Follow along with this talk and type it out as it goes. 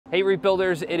Hey Reef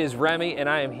Builders, it is Remy and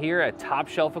I am here at Top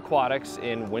Shelf Aquatics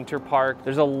in Winter Park.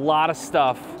 There's a lot of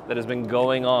stuff that has been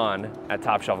going on at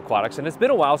Top Shelf Aquatics and it's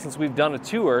been a while since we've done a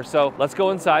tour, so let's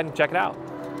go inside and check it out.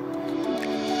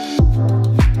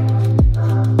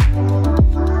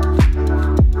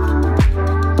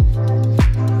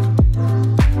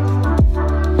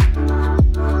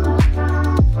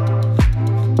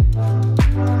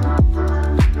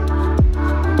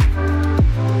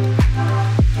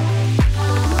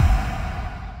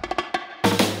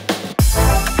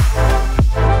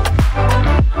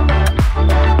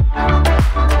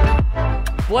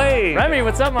 Remy,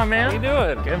 what's up, my man? How you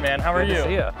doing? Good, man. How are you? Good to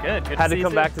see you. Good. Had to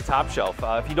come back to Top Shelf.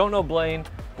 If you don't know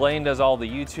Blaine does all the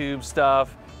YouTube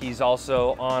stuff. He's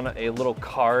also on a little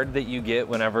card that you get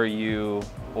whenever you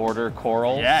order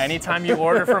corals. Yeah, anytime you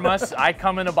order from us, I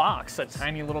come in a box, a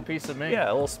tiny little piece of me.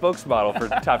 Yeah, a little spokesmodel for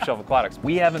Top Shelf Aquatics.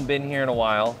 We haven't been here in a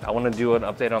while. I want to do an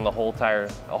update on the whole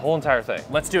entire thing.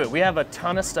 Let's do it. We have a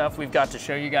ton of stuff we've got to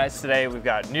show you guys today. We've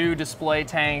got new display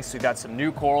tanks, we've got some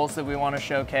new corals that we want to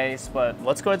showcase, but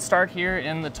let's go ahead and start here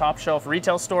in the Top Shelf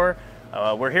retail store.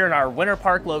 We're here in our Winter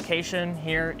Park location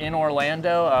here in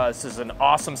Orlando. This is an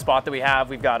awesome spot that we have.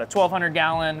 We've got a 1,200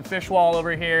 gallon fish wall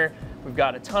over here. We've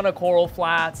got a ton of coral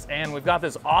flats, and we've got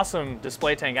this awesome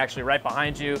display tank actually right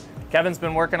behind you. Kevin's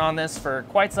been working on this for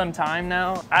quite some time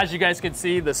now. As you guys can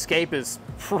see, the scape is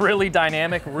really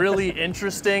dynamic, really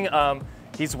interesting.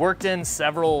 He's worked in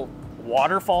several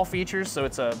waterfall features, so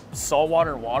it's a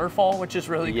saltwater waterfall, which is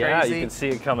really crazy. Yeah, you can see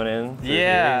it coming in through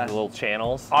here, the little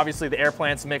channels. Obviously the air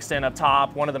plants mixed in up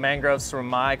top, one of the mangroves from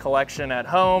my collection at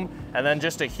home, and then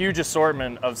just a huge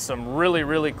assortment of some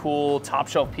really cool top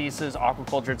shelf pieces,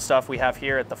 aquaculture stuff we have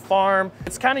here at the farm.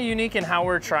 It's kind of unique in how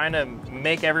we're trying to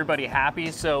make everybody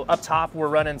happy. So up top, we're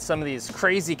running some of these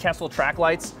crazy Kessel track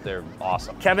lights. They're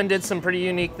awesome. Kevin did some pretty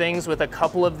unique things with a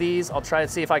couple of these. I'll try to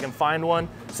see if I can find one.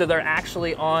 So they're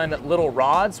actually on little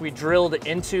rods we drilled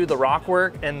into the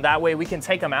rockwork, and that way we can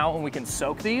take them out and we can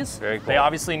soak these. Very cool. They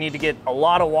obviously need to get a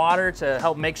lot of water to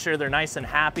help make sure they're nice and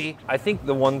happy. I think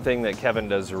the one thing that Kevin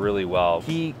does really well,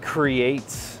 he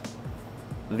creates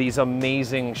these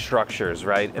amazing structures,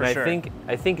 right? For and sure.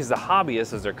 I think as the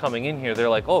hobbyists, as they're coming in here, they're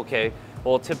like, oh, okay,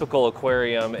 well, a typical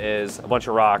aquarium is a bunch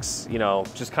of rocks, you know,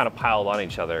 just kind of piled on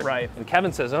each other. Right. And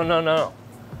Kevin says, oh, no.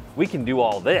 We can do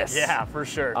all this. Yeah, for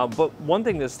sure. But one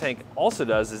thing this tank also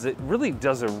does is it really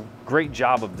does a great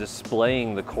job of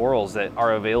displaying the corals that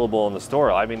are available in the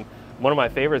store. I mean, one of my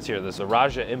favorites here, this is a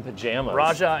Raja in pajamas.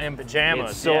 Raja in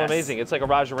pajamas, It's so yes. amazing. It's like a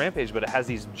Raja Rampage, but it has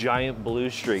these giant blue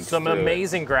streaks. Some to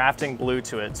amazing grafting blue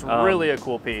to it. It's really a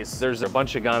cool piece. There's a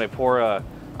bunch of Ganipora.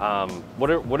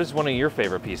 What is one of your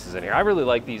favorite pieces in here? I really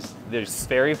like these. There's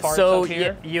fairy farts up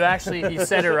here. You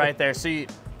said it right there. So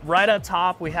right up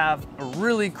top, we have a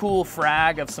really cool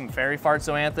frag of some fairy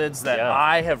fartzoanthids that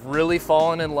I have really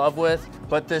fallen in love with.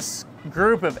 But this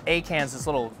group of acans, this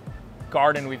little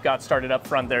garden we've got started up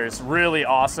front there, is really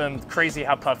awesome. Crazy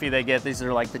how puffy they get. These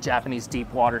are like the Japanese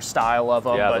deep water style of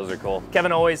them. Yeah, but those are cool.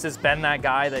 Kevin always has been that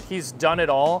guy that he's done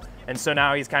it all. And so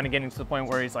now he's kind of getting to the point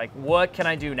where he's like, what can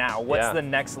I do now? What's the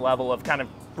next level of kind of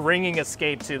bringing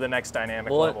Escape to the next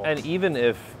dynamic level? And even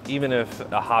if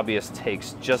a hobbyist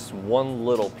takes just one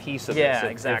little piece of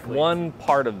this, if one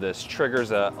part of this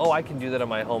triggers I can do that in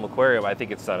my home aquarium, I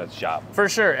think it's done its job. For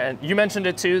sure, and you mentioned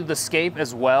it too, the Scape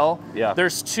as well. Yeah.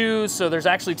 There's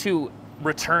actually two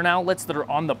return outlets that are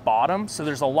on the bottom, so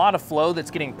there's a lot of flow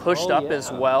that's getting pushed up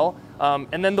as well.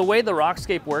 And then the way the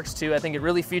Rockscape works too, I think it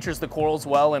really features the corals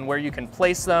well and where you can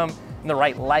place them in the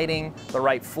right lighting, the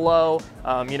right flow.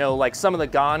 You know, like some of the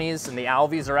Ganies and the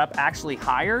Alvies are up actually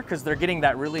higher because they're getting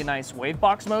that really nice wave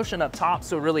box motion up top,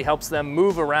 so it really helps them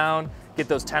move around, get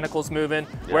those tentacles moving.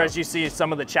 Whereas you see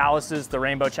some of the chalices, the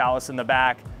rainbow chalice in the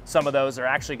back, some of those are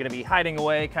actually gonna be hiding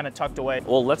away, kind of tucked away.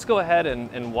 Well, let's go ahead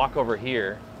and walk over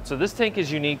here. So this tank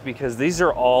is unique because these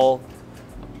are all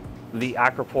the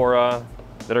Acropora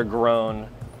that are grown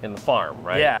in the farm,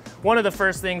 right? Yeah. One of the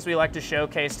first things we like to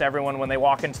showcase to everyone when they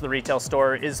walk into the retail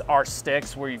store is our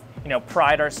sticks. We,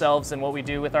 pride ourselves in what we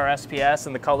do with our SPS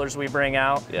and the colors we bring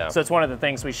out. Yeah. So it's one of the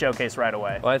things we showcase right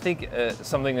away. Well, I think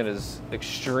something that is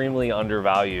extremely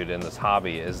undervalued in this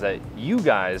hobby is that you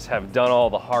guys have done all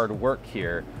the hard work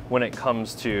here when it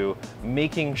comes to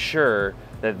making sure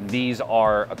that these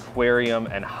are aquarium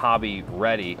and hobby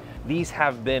ready. These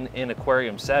have been in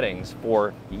aquarium settings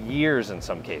for years in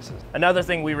some cases. Another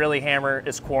thing we really hammer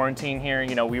is quarantine here.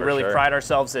 We really pride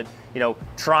ourselves at,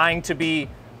 trying to be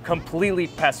completely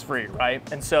pest-free, right?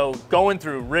 And so going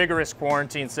through rigorous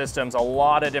quarantine systems, a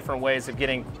lot of different ways of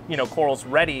getting, corals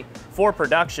ready for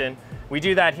production. we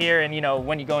do that here, and you know,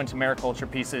 when you go into mariculture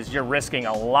pieces, you're risking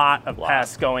a lot of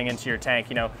pests going into your tank.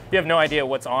 You know, you have no idea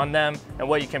what's on them and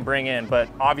what you can bring in, but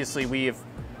obviously we've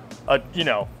you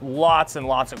know, lots and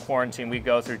lots of quarantine we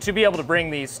go through to be able to bring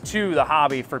these to the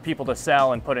hobby for people to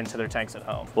sell and put into their tanks at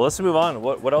home. Well, let's move on.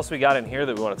 What else we got in here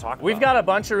that we want to talk about? We've got a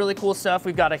bunch of really cool stuff.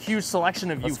 We've got a huge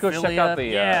selection of Let's go check out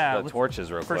the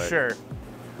torches real quick. For sure.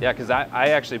 Yeah, because I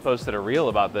actually posted a reel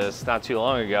about this not too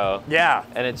long ago. Yeah.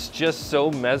 And it's just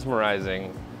so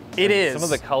mesmerizing. It is. Some of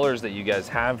the colors that you guys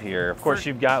have here. Of course,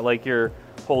 you've got like your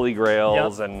holy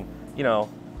grails and, you know,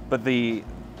 but the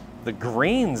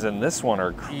greens in this one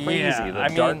are crazy. Yeah,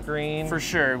 dark green. For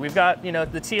sure. We've got, you know,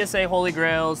 the TSA Holy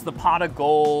Grails, the pot of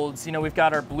golds, you know, we've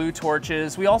got our blue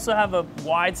torches. We also have a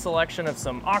wide selection of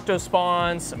some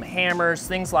octospawns, some hammers,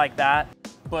 things like that.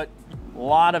 But a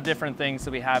lot of different things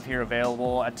that we have here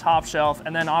available at Top Shelf.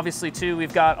 And then obviously too,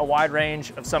 we've got a wide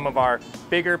range of some of our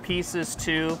bigger pieces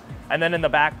too. And then in the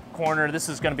back corner, this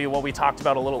is gonna be what we talked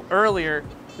about a little earlier.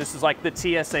 This is like the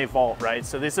TSA vault, right?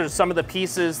 So these are some of the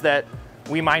pieces that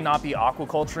we might not be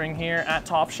aquaculturing here at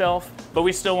Top Shelf, but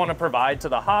we still want to provide to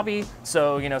the hobby.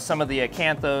 So, you know, some of the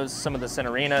acanthos, some of the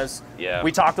cinerinas. Yeah.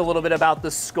 We talked a little bit about the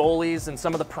scolies and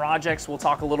some of the projects we'll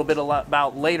talk a little bit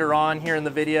about later on here in the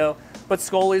video. But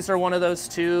scolies are one of those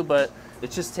too, but it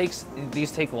just takes,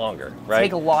 these take longer, right?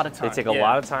 Take a lot of time. They take a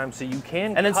lot of time, so you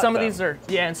can And then cut some of them. these are,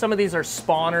 and some of these are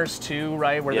spawners too,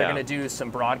 right? Where they're gonna do some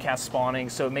broadcast spawning,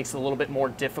 so it makes it a little bit more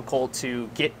difficult to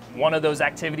get one of those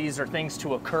activities or things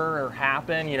to occur or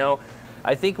happen, you know?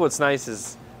 I think what's nice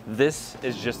is this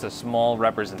is just a small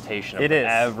representation of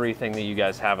everything that you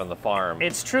guys have on the farm.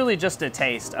 It's truly just a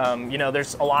taste. You know,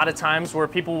 there's a lot of times where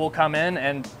people will come in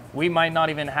and we might not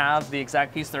even have the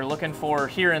exact piece they're looking for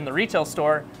here in the retail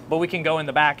store, but we can go in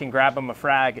the back and grab them a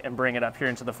frag and bring it up here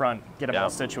into the front, get them all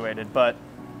situated. But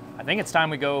I think it's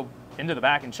time we go into the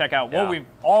back and check out what we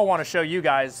all want to show you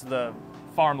guys, the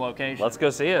farm location. Let's go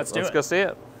see it. Let's go see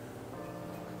it.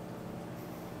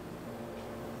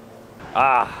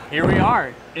 Here we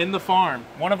are in the farm,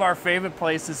 one of our favorite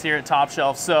places here at Top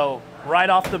Shelf. So right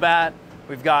off the bat,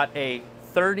 we've got a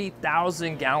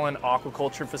 30,000 gallon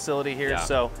aquaculture facility here.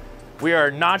 So we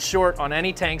are not short on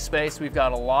any tank space. We've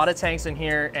got a lot of tanks in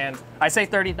here, and I say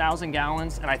 30,000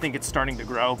 gallons, and I think it's starting to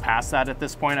grow past that at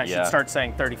this point. I should start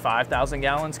saying 35,000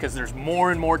 gallons because there's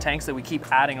more and more tanks that we keep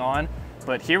adding on.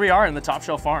 But here we are in the Top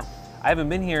Shelf farm. I haven't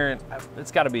been here,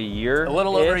 it's gotta be a year. A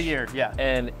little over a year, yeah.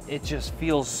 And it just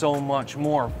feels so much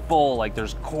more full, like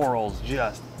there's corals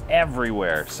just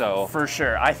everywhere, so. For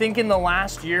sure. I think in the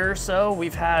last year or so,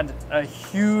 we've had a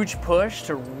huge push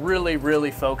to really,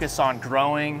 really focus on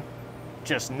growing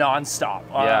just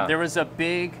nonstop. There was a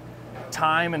big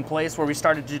time and place where we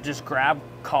started to just grab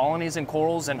colonies and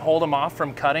corals and hold them off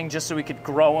from cutting just so we could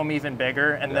grow them even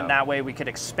bigger, and then that way we could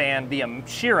expand the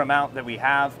sheer amount that we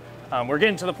have. We're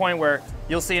getting to the point where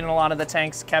you'll see it in a lot of the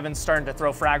tanks. Kevin's starting to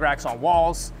throw frag racks on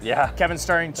walls. Yeah. Kevin's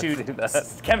starting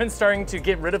to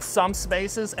get rid of some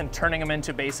spaces and turning them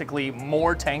into basically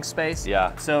more tank space.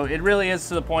 Yeah. So it really is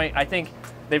to the point, I think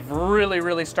they've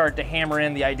really started to hammer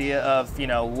in the idea of, you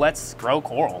know, let's grow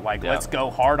coral. Like, let's go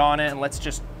hard on it and let's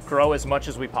just grow as much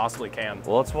as we possibly can.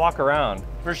 Well, let's walk around.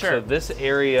 For sure. So this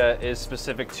area is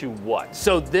specific to what?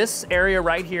 So this area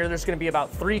right here, there's gonna be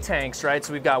about 3 tanks, right?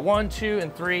 So we've got 1, 2,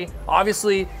 and 3.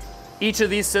 Obviously, each of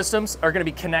these systems are gonna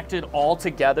be connected all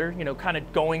together, you know, kind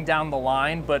of going down the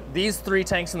line, but these 3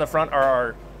 tanks in the front are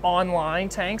our online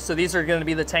tanks. So these are gonna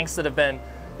be the tanks that have been,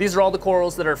 these are all the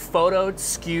corals that are photoed,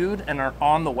 skewed, and are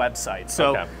on the website.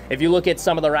 So if you look at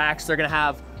some of the racks, they're gonna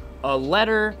have a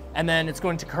letter, and then it's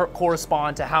going to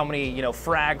correspond to how many, you know,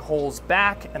 frag holes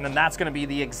back, and then that's going to be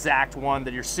the exact one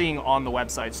that you're seeing on the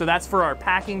website. So that's for our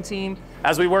packing team.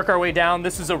 As we work our way down,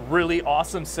 this is a really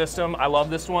awesome system. I love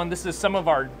this one. This is some of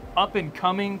our up and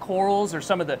coming corals, or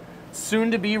some of the soon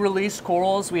to be released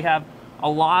corals. We have a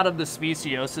lot of the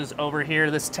specioses over here.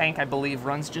 This tank, I believe,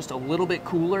 runs just a little bit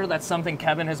cooler. That's something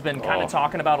Kevin has been kind of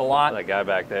talking about a lot. That guy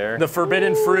back there. The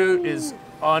forbidden fruit is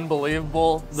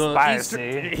unbelievable.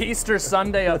 The Easter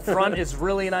Sunday up front is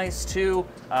really nice too.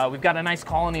 We've got a nice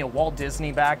colony of Walt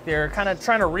Disney back there, kind of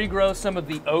trying to regrow some of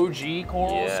the OG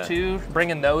corals too,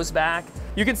 bringing those back.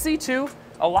 You can see too,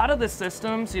 a lot of the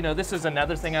systems, you know, this is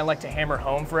another thing I like to hammer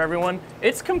home for everyone.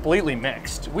 It's completely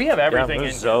mixed. We have everything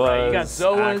in here, right? You got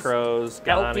zoas, acros,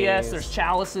 LPS, there's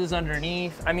chalices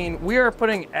underneath. I mean, we are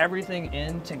putting everything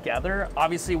in together.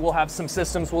 Obviously, we'll have some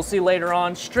systems we'll see later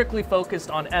on, strictly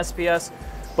focused on SPS,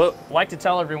 But like to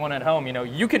tell everyone at home, you know,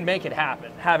 you can make it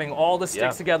happen, having all the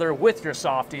sticks together with your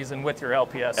softies and with your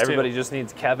LPS Everybody just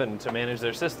needs Kevin to manage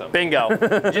their system. Bingo.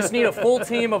 You just need a full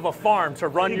team of a farm to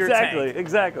run your tank.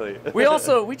 Exactly.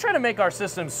 We try to make our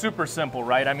system super simple,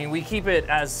 right? I mean, we keep it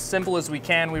as simple as we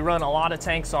can. We run a lot of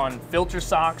tanks on filter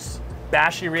socks,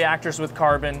 Bashy reactors with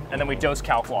carbon, and then we dose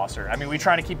Calflosser. I mean, we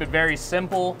try to keep it very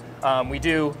simple. We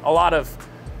do a lot of,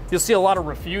 you'll see a lot of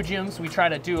refugiums. We try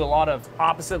to do a lot of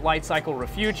opposite light cycle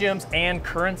refugiums and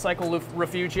current cycle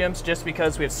refugiums, just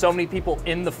because we have so many people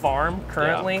in the farm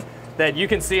currently that you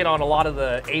can see it on a lot of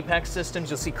the Apex systems.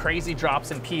 You'll see crazy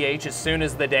drops in pH as soon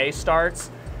as the day starts.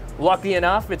 Lucky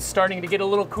enough, it's starting to get a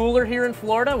little cooler here in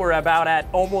Florida. We're about at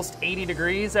almost 80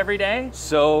 degrees every day.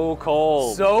 So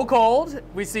cold. So cold.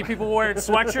 We see people wearing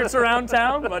sweatshirts around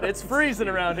town, but it's freezing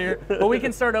around here. But we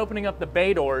can start opening up the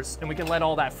bay doors and we can let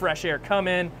all that fresh air come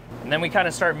in. And then we kind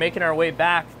of start making our way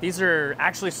back. These are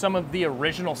actually some of the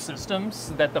original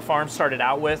systems that the farm started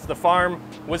out with. The farm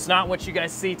was not what you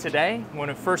guys see today.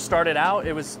 When it first started out,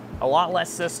 it was a lot less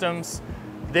systems.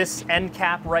 This end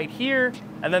cap right here,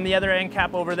 and then the other end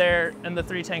cap over there, and the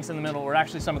 3 tanks in the middle were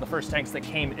actually some of the first tanks that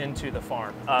came into the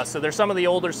farm. So they're some of the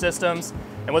older systems,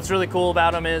 and what's really cool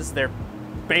about them is they're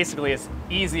basically as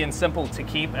easy and simple to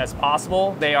keep as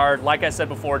possible. They are, like I said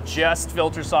before, just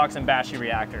filter socks and Bashy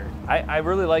reactor. I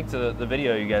really liked the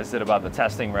video you guys did about the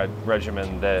testing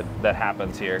regimen that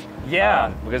happens here. Yeah.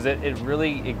 Because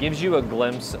it gives you a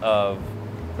glimpse of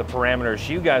the parameters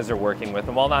you guys are working with,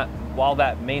 and while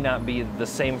that may not be the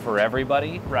same for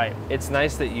everybody, right, it's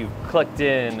nice that you've clicked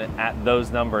in at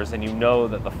those numbers and you know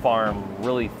that the farm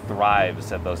really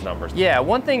thrives at those numbers. Yeah,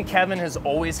 one thing Kevin has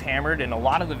always hammered in a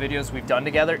lot of the videos we've done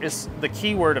together is the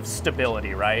keyword of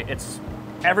stability, right?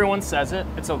 Everyone says it.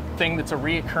 It's a thing that's a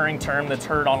reoccurring term that's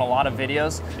heard on a lot of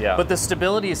videos. Yeah. But the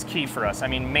stability is key for us. I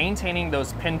mean, maintaining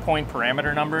those pinpoint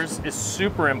parameter numbers is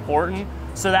super important.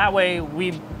 So that way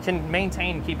we can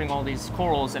maintain keeping all these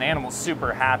corals and animals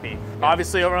super happy.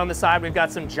 Obviously over on the side, we've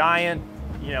got some giant,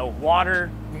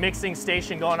 water mixing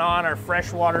station going on, our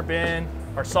freshwater bin,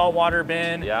 our saltwater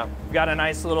bin. Yeah. We've got a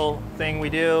nice little thing we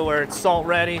do where it's salt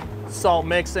ready, salt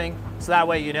mixing. So that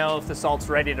way you know if the salt's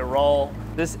ready to roll.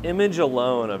 This image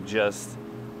alone of just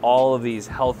all of these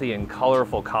healthy and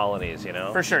colorful colonies,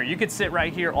 For sure, you could sit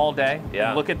right here all day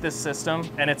and look at this system,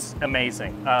 and it's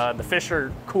amazing. The fish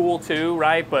are cool too,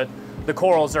 right? But the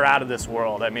corals are out of this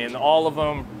world. I mean, all of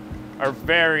them are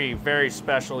very, very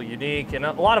special, unique, and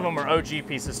a lot of them are OG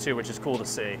pieces too, which is cool to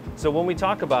see. So when we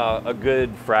talk about a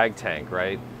good frag tank,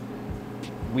 right,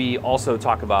 we also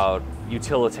talk about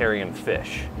utilitarian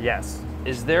fish. Yes.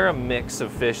 Is there a mix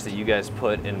of fish that you guys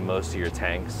put in most of your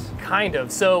tanks? Kind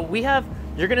of. So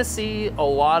you're gonna see a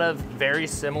lot of very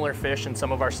similar fish in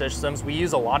some of our systems. We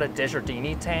use a lot of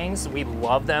Desjardins tanks. We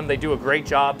love them. They do a great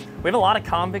job. We have a lot of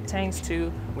convict tanks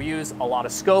too. We use a lot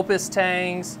of Scopus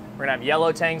tanks. We're gonna have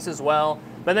yellow tanks as well.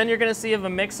 But then you're gonna see a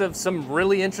mix of some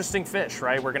really interesting fish,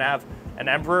 right? We're gonna have an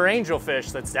emperor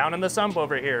angelfish that's down in the sump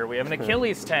over here. We have an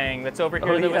Achilles tang that's over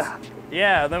here.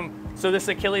 So this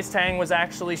Achilles tang was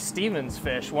actually Steven's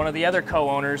fish, one of the other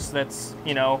co-owners that's,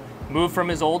 moved from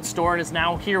his old store and is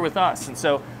now here with us. And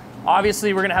so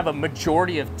obviously we're gonna have a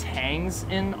majority of tangs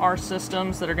in our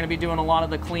systems that are gonna be doing a lot of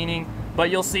the cleaning, but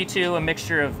you'll see too a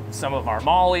mixture of some of our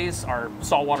mollies, our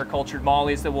saltwater cultured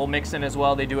mollies that we'll mix in as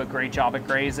well. They do a great job at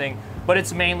grazing, but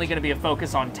it's mainly gonna be a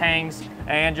focus on tangs,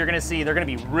 and you're gonna see they're gonna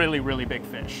be really, really big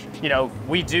fish.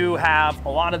 We do have a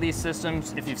lot of these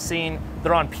systems, if you've seen,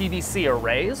 they're on PVC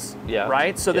arrays,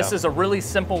 right? So this is a really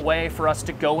simple way for us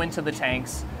to go into the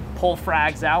tanks, pull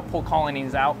frags out, pull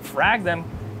colonies out, frag them,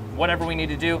 whatever we need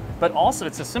to do, but also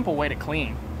it's a simple way to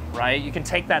clean, right? You can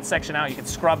take that section out, you can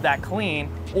scrub that clean,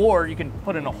 or you can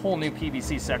put in a whole new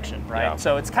PVC section, right? Yeah.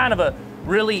 So it's kind of a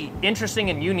really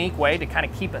interesting and unique way to kind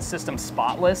of keep a system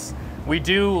spotless. We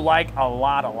do like a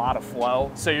lot of flow.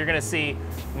 So you're gonna see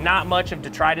not much of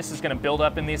detritus is gonna build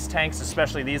up in these tanks,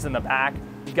 especially these in the back.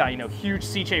 We've got, huge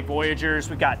C-shape Voyagers.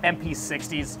 We've got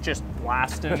MP60s just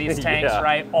blasting these tanks,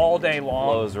 right, all day long.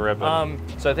 Flows ripping.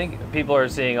 So I think people are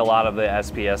seeing a lot of the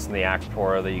SPS and the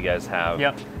Acropora that you guys have,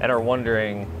 and are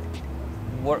wondering,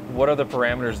 what are the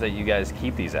parameters that you guys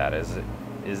keep these at? Is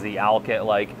the alk at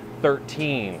like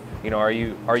 13? Are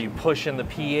you pushing the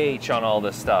pH on all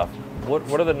this stuff?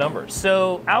 What are the numbers?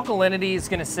 So alkalinity is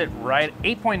gonna sit right,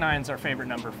 8.9 is our favorite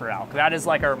number for alk. That is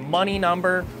like our money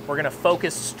number. We're gonna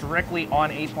focus strictly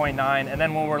on 8.9, and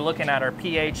then when we're looking at our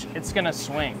pH, it's gonna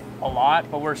swing a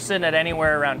lot, but we're sitting at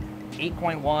anywhere around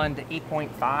 8.1 to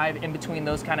 8.5, in between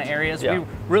those kind of areas. Yeah. We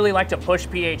really like to push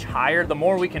pH higher. The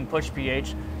more we can push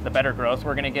pH, the better growth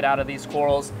we're gonna get out of these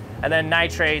corals. And then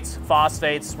nitrates,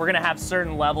 phosphates, we're gonna have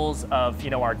certain levels of,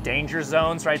 our danger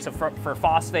zones, right? So for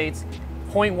phosphates,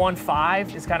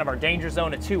 0.15 is kind of our danger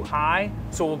zone at too high.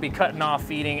 So we'll be cutting off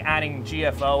feeding, adding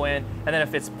GFO in. And then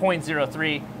if it's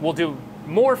 0.03, we'll do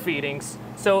more feedings.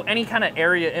 So any kind of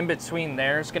area in between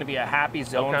there is gonna be a happy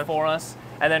zone for us.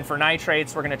 And then for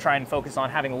nitrates, we're gonna try and focus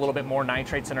on having a little bit more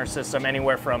nitrates in our system,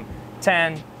 anywhere from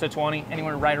 10 to 20,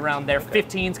 anywhere right around there.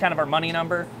 15 is kind of our money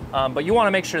number, but you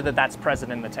wanna make sure that that's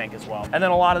present in the tank as well. And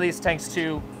then a lot of these tanks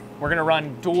too, we're gonna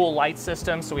run dual light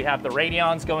systems. So we have the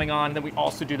radions going on, then we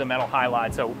also do the metal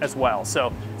halides as well.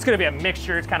 So it's gonna be a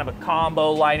mixture, it's kind of a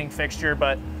combo lighting fixture,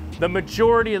 but the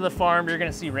majority of the farm, you're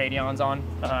gonna see radions on.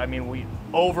 I mean, we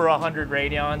over 100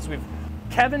 radions.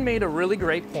 Kevin made a really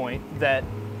great point that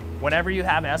whenever you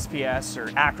have SPS or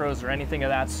acros or anything of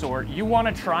that sort, you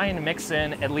want to try and mix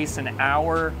in at least an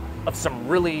hour of some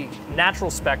really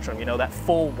natural spectrum, that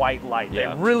full white light.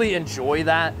 Yeah. They really enjoy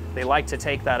that. They like to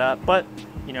take that up. But,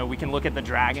 we can look at the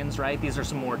dragons, right? These are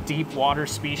some more deep water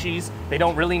species. They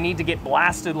don't really need to get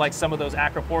blasted like some of those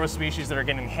acroporus species that are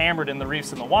getting hammered in the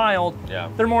reefs in the wild. Yeah.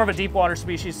 They're more of a deep water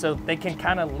species, so they can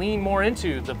kind of lean more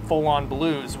into the full-on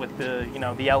blues with the,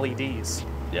 the LEDs.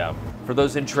 Yeah. For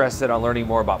those interested on learning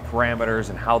more about parameters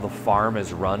and how the farm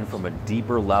is run from a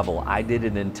deeper level, I did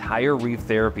an entire reef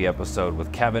therapy episode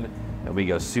with Kevin, and we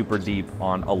go super deep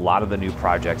on a lot of the new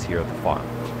projects here at the farm.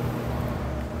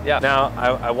 Yeah. Now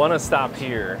I want to stop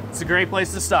here. It's a great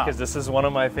place to stop because this is one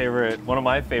of my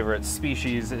favorite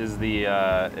species is the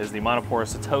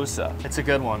Monoporus setosa. It's a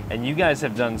good one. And you guys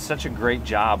have done such a great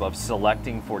job of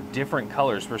selecting for different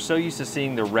colors. We're so used to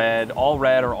seeing the red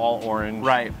or all orange.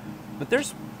 Right. But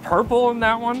there's purple in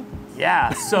that one.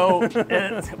 Yeah. So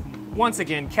once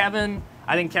again,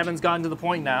 I think Kevin's gotten to the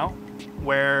point now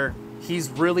where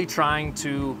he's really trying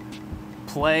to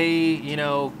play,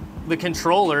 the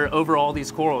controller over all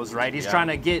these corals, right? He's trying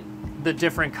to get the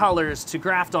different colors to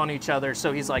graft on each other.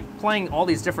 So he's like playing all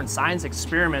these different science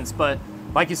experiments. But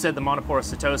like you said, the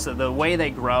Monoporus setosa, the way they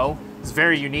grow is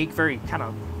very unique, very kind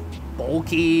of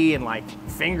bulky and like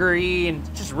fingery and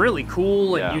just really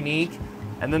cool and unique.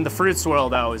 And then the fruit swirl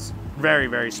though is very,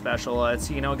 very special. It's,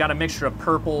 got a mixture of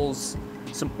purples,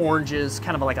 some oranges,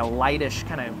 kind of like a lightish,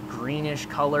 kind of greenish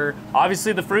color.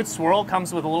 Obviously the fruit swirl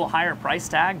comes with a little higher price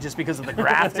tag just because of the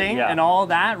grafting and all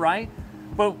that, right?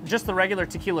 But just the regular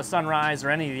tequila sunrise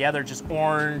or any of the other just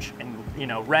orange and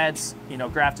reds,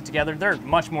 grafted together, they're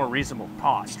much more reasonable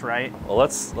cost, right? Well,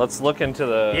 let's look into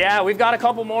the... Yeah, we've got a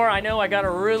couple more. I know I got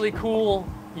a really cool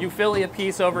Euphilia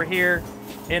piece over here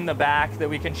in the back that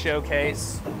we can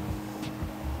showcase.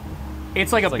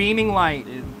 It's like a beaming light.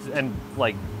 And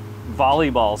like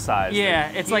volleyball size. Yeah,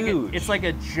 it's huge. like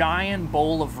a giant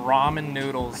bowl of ramen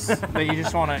noodles that you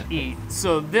just want to eat.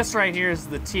 So this right here is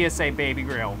the TSA baby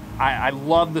grail. I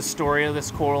love the story of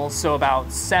this coral. So about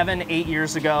 7-8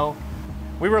 years ago,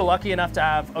 we were lucky enough to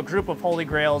have a group of holy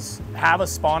grails have a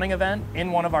spawning event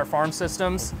in one of our farm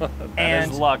systems.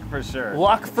 And luck for sure.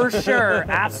 Luck for sure,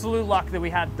 absolute luck that we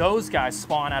had those guys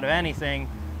spawn out of anything.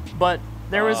 But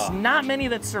there was not many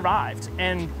that survived.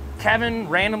 And Kevin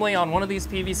randomly on one of these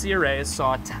PVC arrays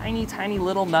saw a tiny, tiny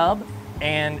little nub,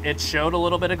 and it showed a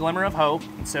little bit of glimmer of hope.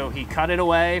 And so he cut it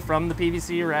away from the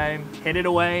PVC array, hid it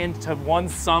away into one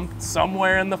sump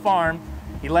somewhere in the farm.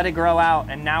 He let it grow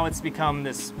out, and now it's become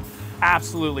this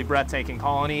absolutely breathtaking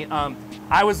colony.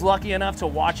 I was lucky enough to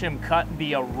watch him cut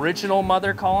the original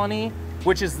mother colony,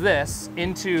 which is this,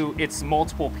 into its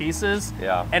multiple pieces.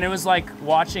 Yeah. And it was like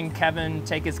watching Kevin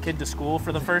take his kid to school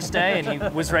for the first day and he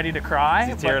was ready to cry.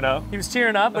 Is he tearing up? He was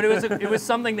tearing up, but it was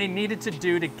something they needed to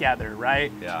do together,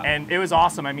 right? Yeah. And it was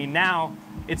awesome. I mean, now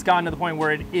it's gotten to the point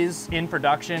where it is in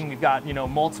production. We've got,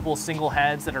 multiple single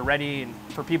heads that are ready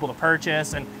for people to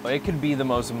purchase. And it could be the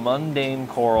most mundane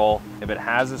coral. If it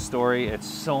has a story, it's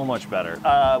so much better.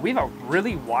 we have a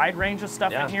really wide range of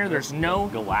stuff in here. There's no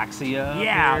Galaxia.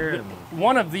 Yeah,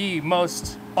 one of the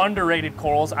most underrated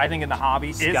corals, I think, in the hobby.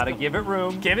 Is gotta give it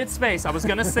room. Give it space. I was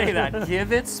gonna say that.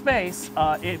 Give it space.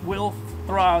 It will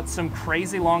throw out some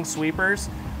crazy long sweepers,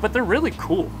 but they're really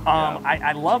cool.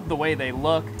 I love the way they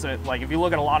look. So, like, if you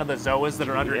look at a lot of the zoas that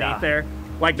are underneath there,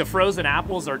 like the frozen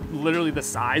apples are literally the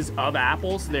size of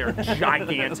apples. They're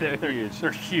gigantic. They're huge.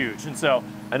 They're huge. And so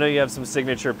I know you have some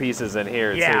signature pieces in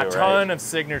here too, a ton right? of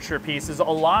signature pieces. A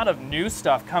lot of new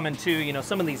stuff coming too.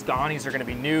 Some of these Ghanies are going to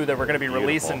be new that we're going to be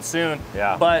releasing soon.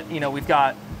 Yeah. But we've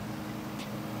got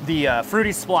the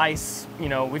fruity splice, you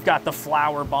know, we've got the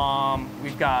flower bomb,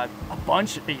 we've got a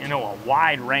bunch, you know, a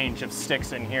wide range of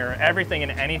sticks in here, everything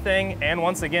and anything. And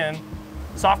once again,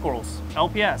 soft corals,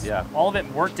 LPS, yeah, all of it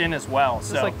worked in as well. It's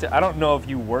so like I don't know if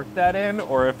you worked that in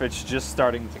or if it's just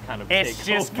starting to kind of it's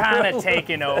just kind of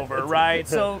taking over, right?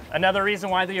 So another reason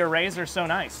why the arrays are so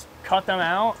nice. Cut them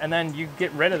out and then you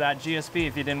get rid of that GSP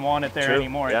if you didn't want it there True.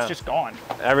 anymore. Yeah. It's just gone.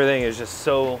 Everything is just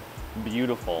so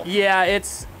beautiful. Yeah,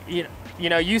 it's, you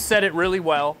know, you said it really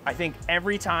well. I think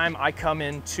every time I come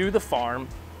into the farm,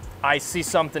 I see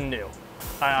something new.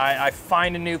 I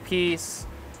find a new piece.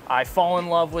 I fall in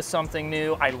love with something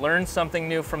new. I learn something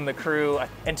new from the crew.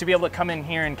 And to be able to come in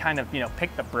here and kind of, you know,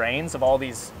 pick the brains of all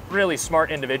these really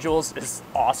smart individuals is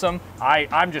awesome.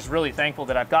 I'm just really thankful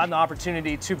that I've gotten the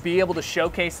opportunity to be able to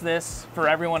showcase this for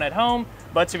everyone at home,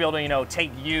 but to be able to, you know,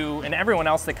 take you and everyone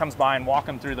else that comes by and walk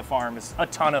them through the farm is a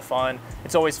ton of fun.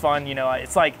 It's always fun, you know,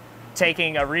 it's like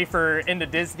taking a reefer into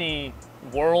Disney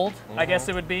World, I guess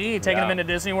it would be, taking them into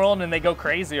Disney World and they go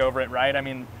crazy over it, right? I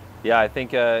mean, yeah, I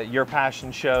think your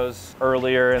passion shows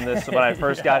earlier in this. When I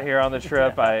first got here on the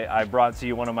trip, I brought to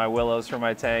you one of my willows for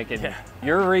my tank, and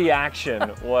your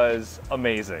reaction was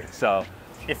amazing. So,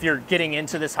 if you're getting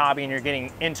into this hobby and you're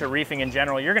getting into reefing in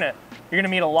general, you're gonna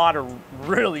meet a lot of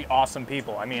really awesome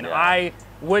people. I mean, I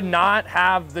would not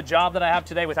have the job that I have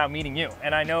today without meeting you.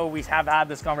 And I know we have had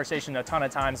this conversation a ton of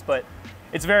times, but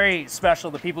it's very special,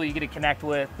 the people you get to connect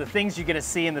with, the things you get to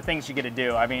see and the things you get to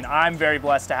do. I mean, I'm very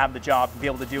blessed to have the job to be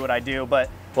able to do what I do, but...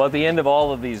 Well, at the end of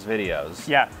all of these videos,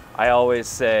 I always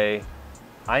say,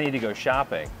 I need to go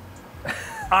shopping.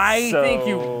 I think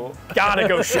you gotta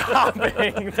go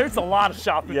shopping. There's a lot of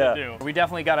shopping to do. We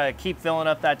definitely gotta keep filling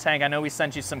up that tank. I know we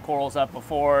sent you some corals up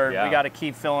before. We gotta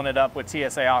keep filling it up with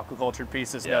TSA aquaculture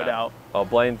pieces, no doubt. Well,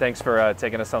 Blaine, thanks for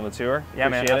taking us on the tour. Yeah,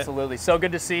 Appreciate man, absolutely. So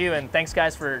good to see you, and thanks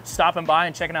guys for stopping by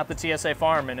and checking out the TSA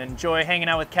farm, and enjoy hanging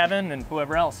out with Kevin and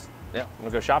whoever else. Yeah, I'm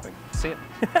gonna go shopping. See you.